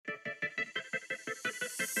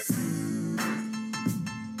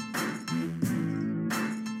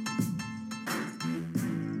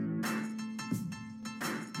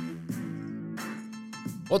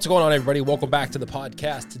What's going on, everybody? Welcome back to the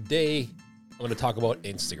podcast. Today, I'm going to talk about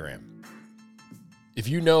Instagram. If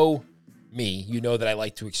you know me, you know that I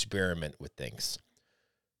like to experiment with things.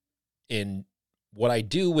 In what I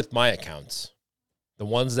do with my accounts, the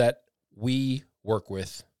ones that we work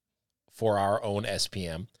with for our own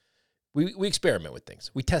SPM, we experiment with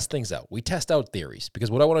things. We test things out. We test out theories, because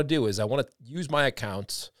what I want to do is I want to use my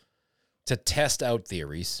accounts to test out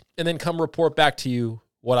theories and then come report back to you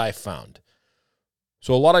what I found.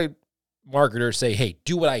 So a lot of marketers say, hey,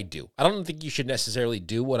 do what I do. I don't think you should necessarily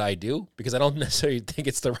do what I do, because I don't necessarily think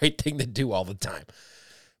it's the right thing to do all the time.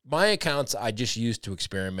 My accounts I just use to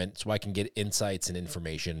experiment so I can get insights and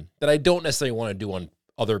information that I don't necessarily want to do on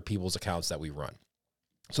other people's accounts that we run.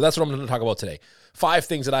 So that's what I'm going to talk about today. 5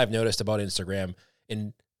 things that I've noticed about Instagram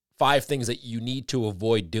and 5 things that you need to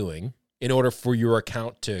avoid doing in order for your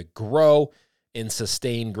account to grow and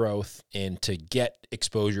sustain growth and to get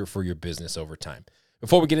exposure for your business over time.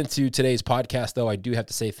 Before we get into today's podcast, though, I do have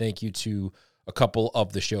to say thank you to a couple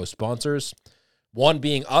of the show sponsors. One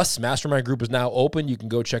being us. Mastermind Group is now open. You can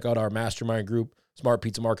go check out our mastermind group,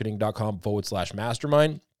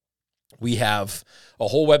 smartpizzamarketing.com/mastermind. We have a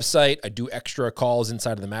whole website. I do extra calls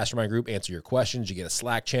inside of the mastermind group, answer your questions. You get a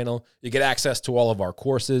Slack channel. You get access to all of our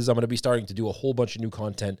courses. I'm going to be starting to do a whole bunch of new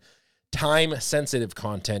content, time-sensitive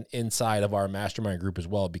content inside of our mastermind group as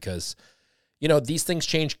well, because you know, these things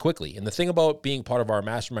change quickly. And the thing about being part of our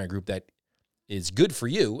mastermind group that is good for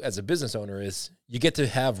you as a business owner is you get to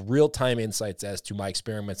have real-time insights as to my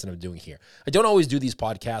experiments that I'm doing here. I don't always do these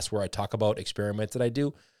podcasts where I talk about experiments that I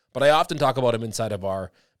do, but I often talk about them inside of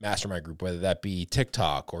our mastermind group, whether that be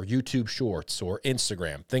TikTok or YouTube Shorts or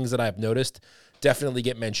Instagram. Things that I've noticed definitely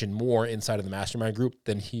get mentioned more inside of the mastermind group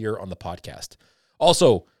than here on the podcast.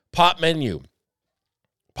 Also, Pop Menu.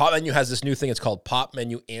 Pop Menu has this new thing. It's called Pop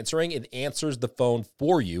Menu Answering. It answers the phone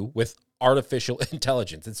for you with artificial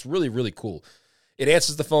intelligence. It's really, really cool. It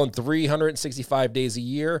answers the phone 365 days a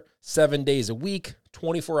year, 7 days a week,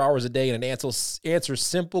 24 hours a day, and it answers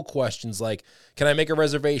simple questions like, can I make a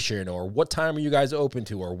reservation? Or what time are you guys open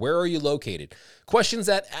to? Or where are you located? Questions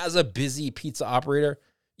that, as a busy pizza operator,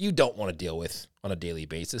 you don't want to deal with on a daily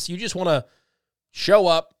basis. You just want to show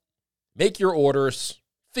up, make your orders,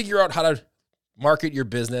 figure out how to market your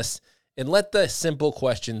business, and let the simple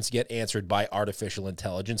questions get answered by artificial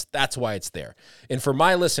intelligence. That's why it's there. And for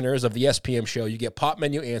my listeners of the SPM show, you get Pop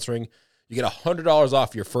Menu Answering. You get $100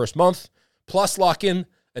 off your first month, plus lock in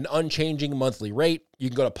an unchanging monthly rate. You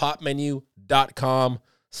can go to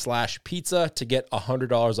popmenu.com/pizza to get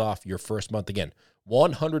 $100 off your first month. Again,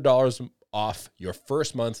 $100 off your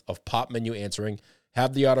first month of Pop Menu Answering.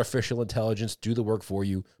 Have the artificial intelligence do the work for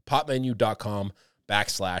you.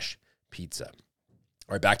 popmenu.com/pizza.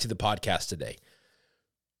 All right, back to the podcast today.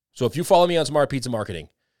 So if you follow me on Smart Pizza Marketing,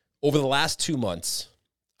 over the last 2 months,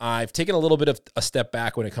 I've taken a little bit of a step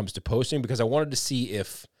back when it comes to posting, because I wanted to see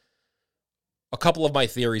if a couple of my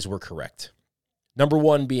theories were correct. Number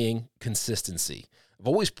one being consistency. I've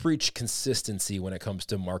always preached consistency when it comes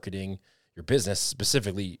to marketing your business,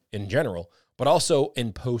 specifically in general, but also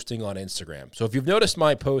in posting on Instagram. So if you've noticed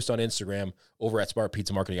my post on Instagram over at Smart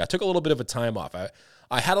Pizza Marketing, I took a little bit of a time off.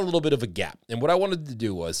 I had a little bit of a gap. And what I wanted to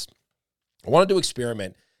do was I wanted to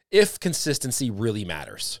experiment if consistency really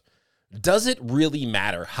matters. Does it really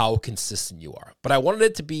matter how consistent you are? But I wanted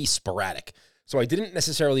it to be sporadic. So I didn't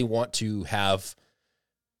necessarily want to have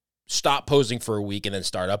stop posting for a week and then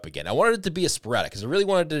start up again. I wanted it to be a sporadic, because I really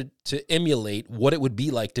wanted to emulate what it would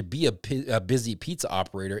be like to be a busy pizza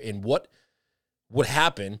operator and what would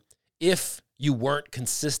happen if you weren't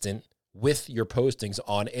consistent with your postings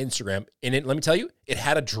on Instagram. And let me tell you, it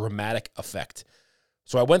had a dramatic effect.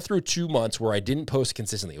 So I went through 2 months where I didn't post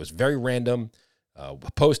consistently. It was very random.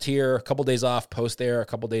 Post here, a couple days off, post there, a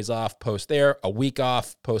couple days off, post there, a week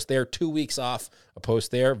off, post there, 2 weeks off, a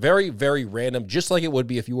post there. Very, very random, just like it would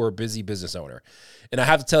be if you were a busy business owner. And I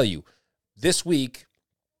have to tell you, this week,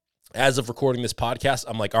 as of recording this podcast,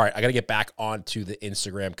 I'm like, all right, I got to get back onto the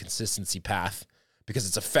Instagram consistency path, because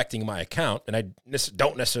it's affecting my account, and I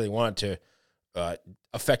don't necessarily want it to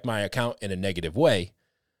affect my account in a negative way,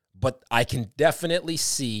 but I can definitely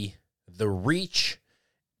see the reach,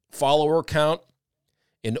 follower count,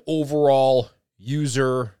 and overall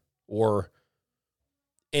user or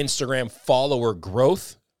Instagram follower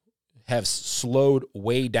growth have slowed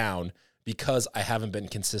way down, because I haven't been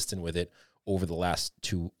consistent with it over the last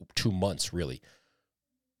two months, really.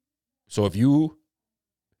 So if you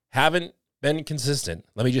haven't been consistent,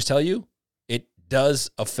 let me just tell you, it does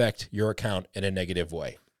affect your account in a negative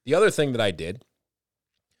way. The other thing that I did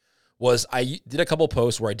was I did a couple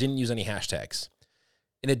posts where I didn't use any hashtags.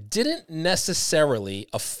 And it didn't necessarily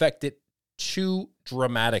affect it too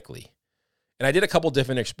dramatically. And I did a couple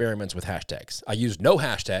different experiments with hashtags. I used no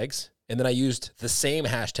hashtags, and then I used the same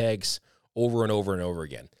hashtags over and over and over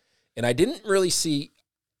again. And I didn't really see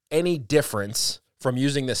any difference from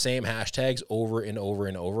using the same hashtags over and over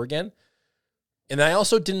and over again. And I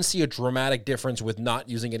also didn't see a dramatic difference with not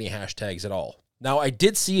using any hashtags at all. Now, I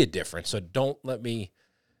did see a difference, so don't let me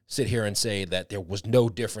sit here and say that there was no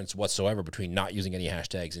difference whatsoever between not using any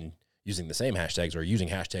hashtags and using the same hashtags or using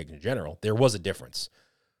hashtags in general. There was a difference.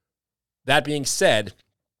 That being said,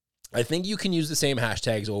 I think you can use the same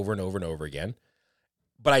hashtags over and over and over again,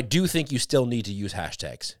 but I do think you still need to use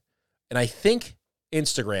hashtags. And I think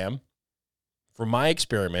Instagram, for my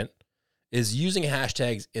experiment, is using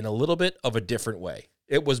hashtags in a little bit of a different way.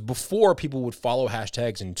 It was before people would follow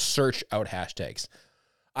hashtags and search out hashtags.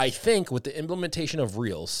 I think with the implementation of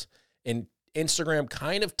Reels and Instagram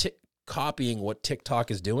kind of copying what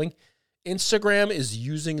TikTok is doing, Instagram is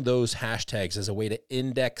using those hashtags as a way to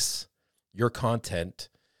index your content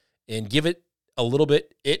and give it a little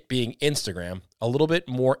bit, it being Instagram, a little bit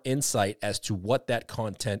more insight as to what that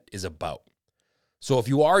content is about. So if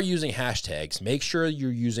you are using hashtags, make sure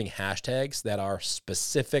you're using hashtags that are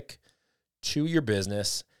specific to your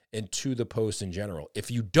business and to the post in general. If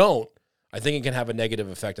you don't, I think it can have a negative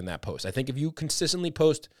effect on that post. I think if you consistently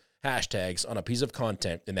post hashtags on a piece of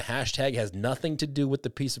content and the hashtag has nothing to do with the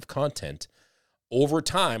piece of content, over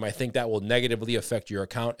time, I think that will negatively affect your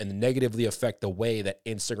account and negatively affect the way that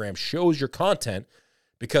Instagram shows your content,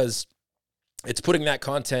 because it's putting that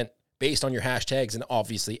content based on your hashtags and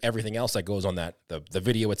obviously everything else that goes on that, the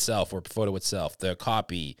video itself or photo itself, the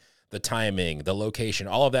copy, the timing, the location,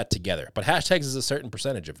 all of that together. But hashtags is a certain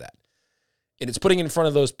percentage of that. And it's putting it in front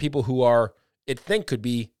of those people who it think could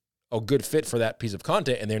be a good fit for that piece of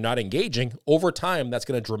content and they're not engaging. Over time, that's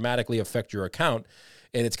going to dramatically affect your account.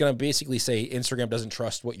 And it's going to basically say Instagram doesn't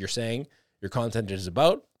trust what you're saying your content is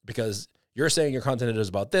about, because you're saying your content is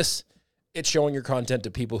about this. It's showing your content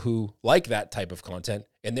to people who like that type of content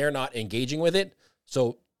and they're not engaging with it.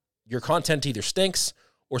 So your content either stinks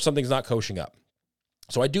or something's not coaching up.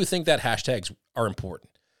 So I do think that hashtags are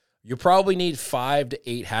important. You probably need 5 to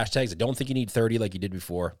 8 hashtags. I don't think you need 30 like you did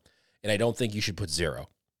before. And I don't think you should put 0.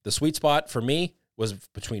 The sweet spot for me was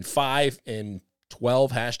between 5 and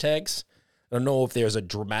 12 hashtags. I don't know if there's a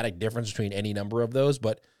dramatic difference between any number of those,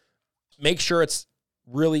 but make sure it's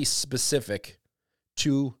really specific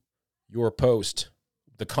to your post,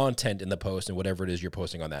 the content in the post, and whatever it is you're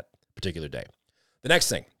posting on that particular day. The next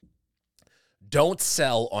thing, don't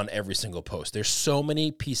sell on every single post. There's so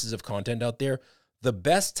many pieces of content out there. The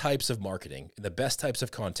best types of marketing, the best types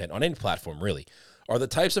of content on any platform really, are the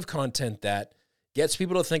types of content that gets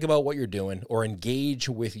people to think about what you're doing or engage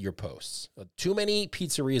with your posts. Too many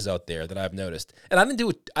pizzerias out there that I've noticed, and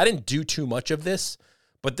I didn't do too much of this,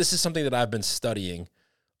 but this is something that I've been studying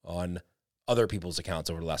on other people's accounts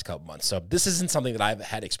over the last couple months. So this isn't something that I've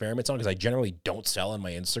had experiments on because I generally don't sell on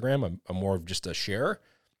my Instagram. I'm more of just a sharer.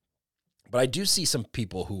 But I do see some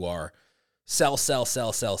people who are sell.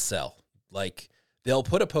 Like they'll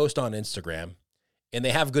put a post on Instagram and they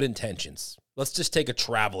have good intentions. Let's just take a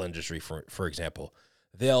travel industry, for example.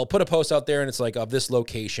 They'll put a post out there and it's like of this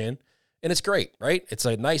location and it's great, right? It's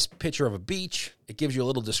a nice picture of a beach. It gives you a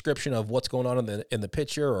little description of what's going on in the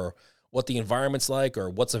picture or what the environment's like or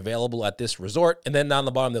what's available at this resort. And then down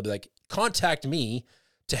the bottom, they'll be like, contact me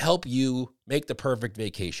to help you make the perfect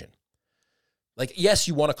vacation. Like, yes,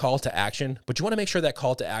 you want a call to action, but you want to make sure that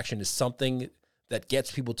call to action is something that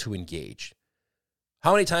gets people to engage.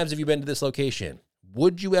 How many times have you been to this location?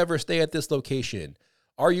 Would you ever stay at this location?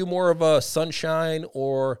 Are you more of a sunshine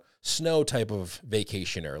or snow type of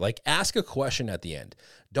vacationer? Like, ask a question at the end.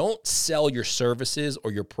 Don't sell your services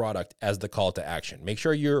or your product as the call to action. Make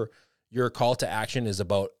sure your call to action is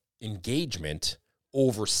about engagement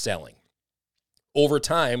over selling. Over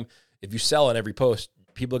time, if you sell on every post,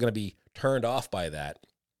 people are going to be turned off by that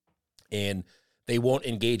and they won't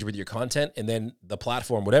engage with your content. And then the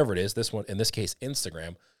platform, whatever it is, this one, in this case,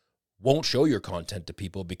 Instagram, won't show your content to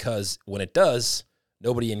people because when it does,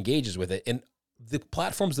 nobody engages with it. And the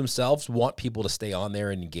platforms themselves want people to stay on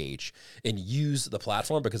there and engage and use the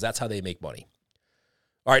platform because that's how they make money.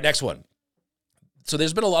 All right, next one. So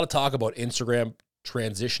there's been a lot of talk about Instagram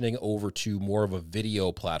transitioning over to more of a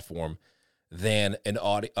video platform than than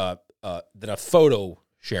a photo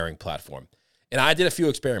sharing platform. And I did a few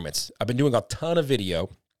experiments. I've been doing a ton of video,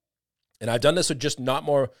 and I've done this with just not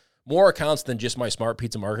more accounts than just my Smart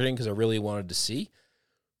Pizza Marketing because I really wanted to see.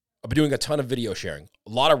 I've been doing a ton of video sharing,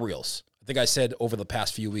 a lot of Reels. I think I said over the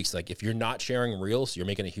past few weeks, like if you're not sharing Reels, you're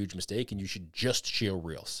making a huge mistake and you should just share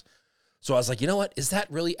Reels. So I was like, you know what? Is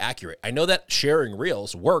that really accurate? I know that sharing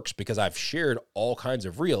reels works because I've shared all kinds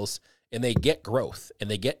of reels and they get growth and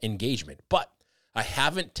they get engagement, but I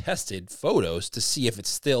haven't tested photos to see if it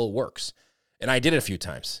still works. And I did it a few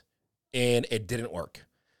times and it didn't work.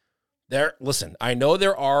 Listen, I know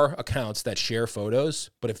there are accounts that share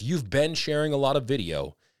photos, but if you've been sharing a lot of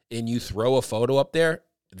video and you throw a photo up there,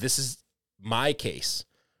 this is my case,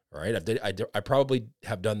 all right? I probably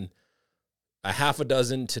have done a half a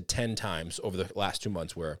dozen to 10 times over the last 2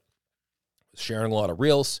 months where I was sharing a lot of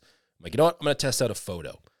reels. I'm like, you know what? I'm going to test out a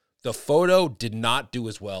photo. The photo did not do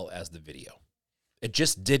as well as the video. It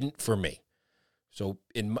just didn't for me. So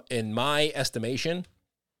in my estimation,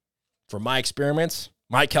 for my experiments,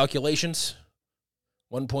 my calculations,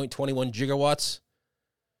 1.21 gigawatts,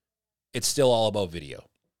 it's still all about video.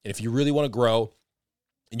 And if you really want to grow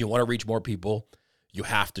and you want to reach more people, you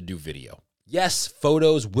have to do video. Yes,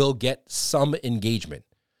 photos will get some engagement,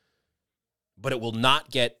 but it will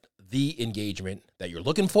not get the engagement that you're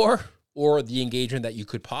looking for or the engagement that you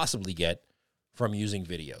could possibly get from using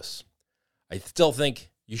videos. I still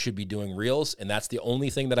think you should be doing reels, and that's the only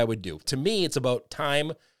thing that I would do. To me, it's about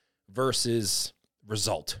time versus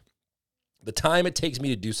result. The time it takes me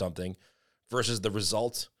to do something versus the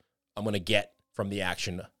result I'm going to get from the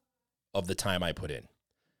action of the time I put in.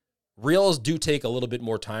 Reels do take a little bit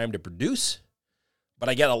more time to produce, but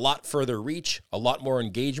I get a lot further reach, a lot more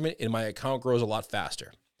engagement, and my account grows a lot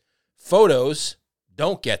faster. Photos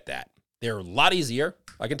don't get that. They're a lot easier.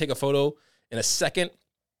 I can take a photo in a second,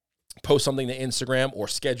 post something to Instagram or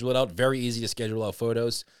schedule it out. Very easy to schedule out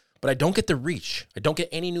photos, but I don't get the reach. I don't get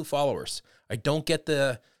any new followers. I don't get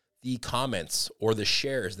the comments or the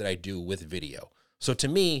shares that I do with video. So to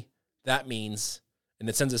me, that means, and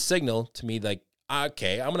it sends a signal to me like,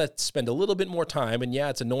 okay, I'm going to spend a little bit more time. And yeah,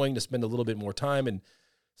 it's annoying to spend a little bit more time. And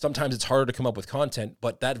sometimes it's harder to come up with content,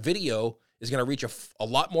 but that video is going to reach a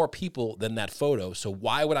lot more people than that photo. So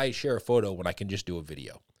why would I share a photo when I can just do a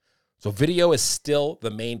video? So video is still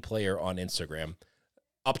the main player on Instagram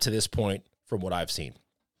up to this point from what I've seen.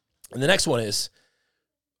 And the next one is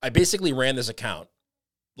I basically ran this account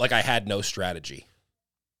like I had no strategy.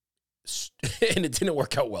 And it didn't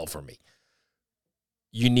work out well for me.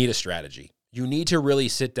 You need a strategy. You need to really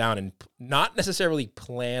sit down and not necessarily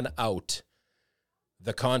plan out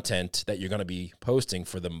the content that you're going to be posting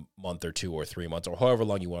for the month or 2 or 3 months or however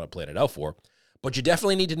long you want to plan it out for. But you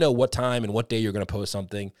definitely need to know what time and what day you're going to post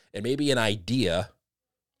something and maybe an idea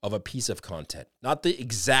of a piece of content. Not the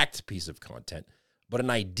exact piece of content, but an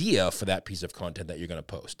idea for that piece of content that you're going to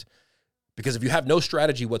post. Because if you have no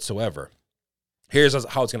strategy whatsoever, here's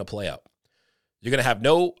how it's going to play out. You're going to have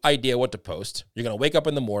no idea what to post. You're going to wake up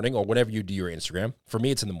in the morning or whenever you do your Instagram. For me,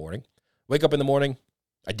 it's in the morning. Wake up in the morning.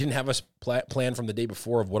 I didn't have a plan from the day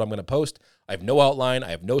before of what I'm going to post. I have no outline. I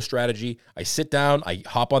have no strategy. I sit down. I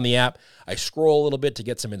hop on the app. I scroll a little bit to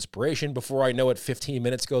get some inspiration. Before I know it, 15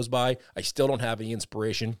 minutes goes by. I still don't have any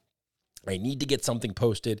inspiration. I need to get something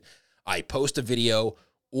posted. I post a video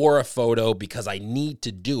or a photo because I need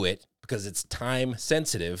to do it because it's time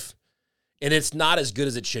sensitive. And it's not as good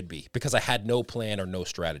as it should be because I had no plan or no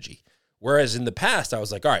strategy. Whereas in the past, I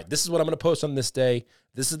was like, all right, this is what I'm going to post on this day.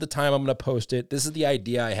 This is the time I'm going to post it. This is the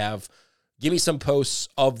idea I have. Give me some posts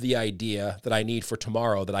of the idea that I need for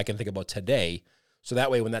tomorrow that I can think about today. So that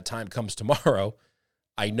way, when that time comes tomorrow,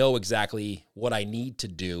 I know exactly what I need to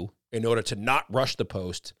do in order to not rush the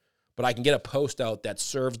post, but I can get a post out that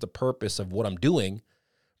serves the purpose of what I'm doing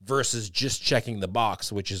versus just checking the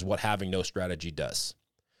box, which is what having no strategy does.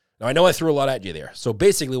 Now, I know I threw a lot at you there. So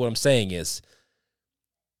basically what I'm saying is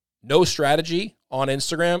no strategy on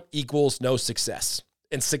Instagram equals no success.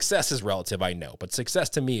 And success is relative, I know. But success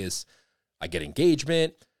to me is I get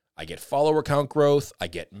engagement, I get follower count growth, I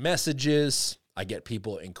get messages, I get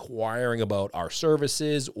people inquiring about our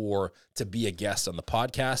services or to be a guest on the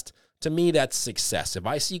podcast. To me, that's success. If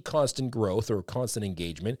I see constant growth or constant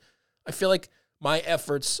engagement, I feel like my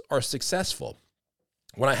efforts are successful.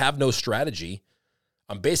 When I have no strategy,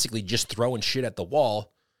 I'm basically just throwing shit at the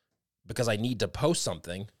wall because I need to post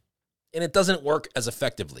something, and it doesn't work as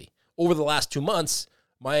effectively. Over the last 2 months,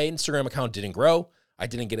 my Instagram account didn't grow. I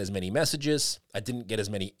didn't get as many messages. I didn't get as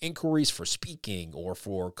many inquiries for speaking or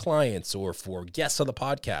for clients or for guests on the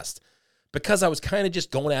podcast because I was kind of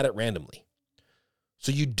just going at it randomly.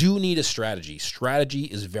 So you do need a strategy. Strategy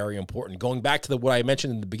is very important. Going back to what I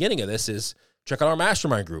mentioned in the beginning of this is check out our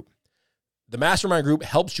mastermind group. The mastermind group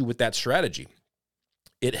helps you with that strategy.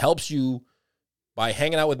 It helps you by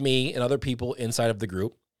hanging out with me and other people inside of the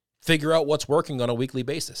group, figure out what's working on a weekly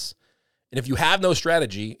basis. And if you have no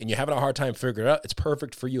strategy and you're having a hard time figuring it out, it's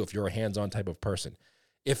perfect for you if you're a hands-on type of person.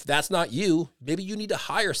 If that's not you, maybe you need to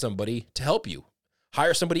hire somebody to help you.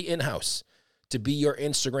 Hire somebody in-house to be your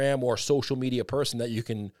Instagram or social media person that you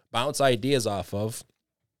can bounce ideas off of,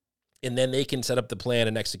 and then they can set up the plan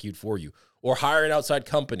and execute for you. Or hire an outside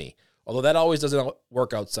company, although that always doesn't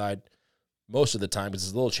work outside most of the time because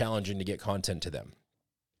it's a little challenging to get content to them.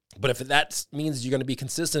 But if that means you're going to be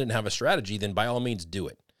consistent and have a strategy, then by all means do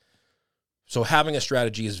it. So having a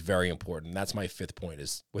strategy is very important. That's my fifth point,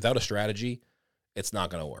 is without a strategy, it's not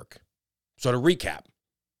going to work. So to recap,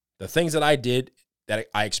 the things that I did, that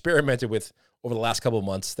I experimented with over the last couple of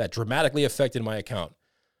months that dramatically affected my account.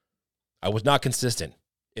 I was not consistent.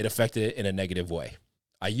 It affected it in a negative way.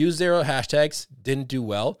 I used 0 hashtags, didn't do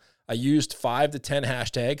well. I used 5 to 10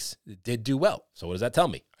 hashtags, it did do well. So what does that tell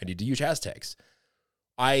me? I need to use hashtags.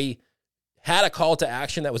 I had a call to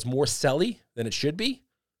action that was more selly than it should be.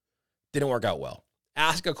 Didn't work out well.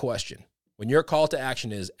 Ask a question. When your call to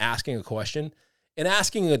action is asking a question, and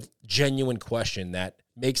asking a genuine question that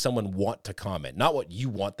makes someone want to comment, not what you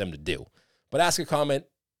want them to do, but ask a comment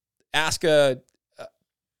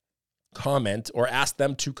or ask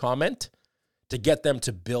them to comment to get them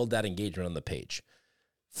to build that engagement on the page.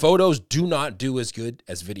 Photos do not do as good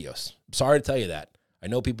as videos. I'm sorry to tell you that. I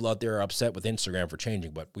know people out there are upset with Instagram for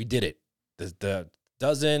changing, but we did it. The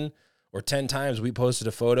dozen or 10 times we posted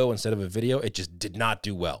a photo instead of a video, it just did not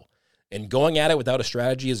do well. And going at it without a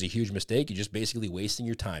strategy is a huge mistake. You're just basically wasting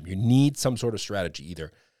your time. You need some sort of strategy.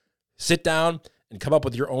 Either sit down and come up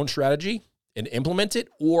with your own strategy and implement it,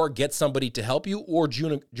 or get somebody to help you, or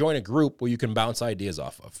join a group where you can bounce ideas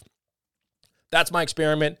off of. That's my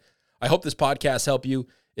experiment. I hope this podcast helped you.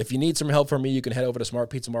 If you need some help from me, you can head over to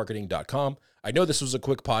smartpizzamarketing.com. I know this was a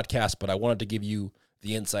quick podcast, but I wanted to give you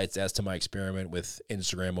the insights as to my experiment with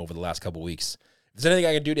Instagram over the last couple of weeks. If there's anything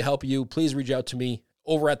I can do to help you, please reach out to me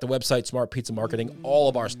over at the website, Smart Pizza Marketing. All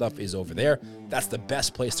of our stuff is over there. That's the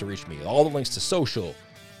best place to reach me. All the links to social,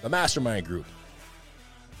 the mastermind group,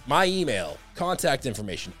 my email, contact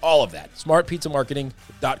information, all of that.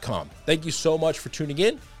 smartpizzamarketing.com. Thank you so much for tuning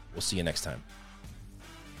in. We'll see you next time.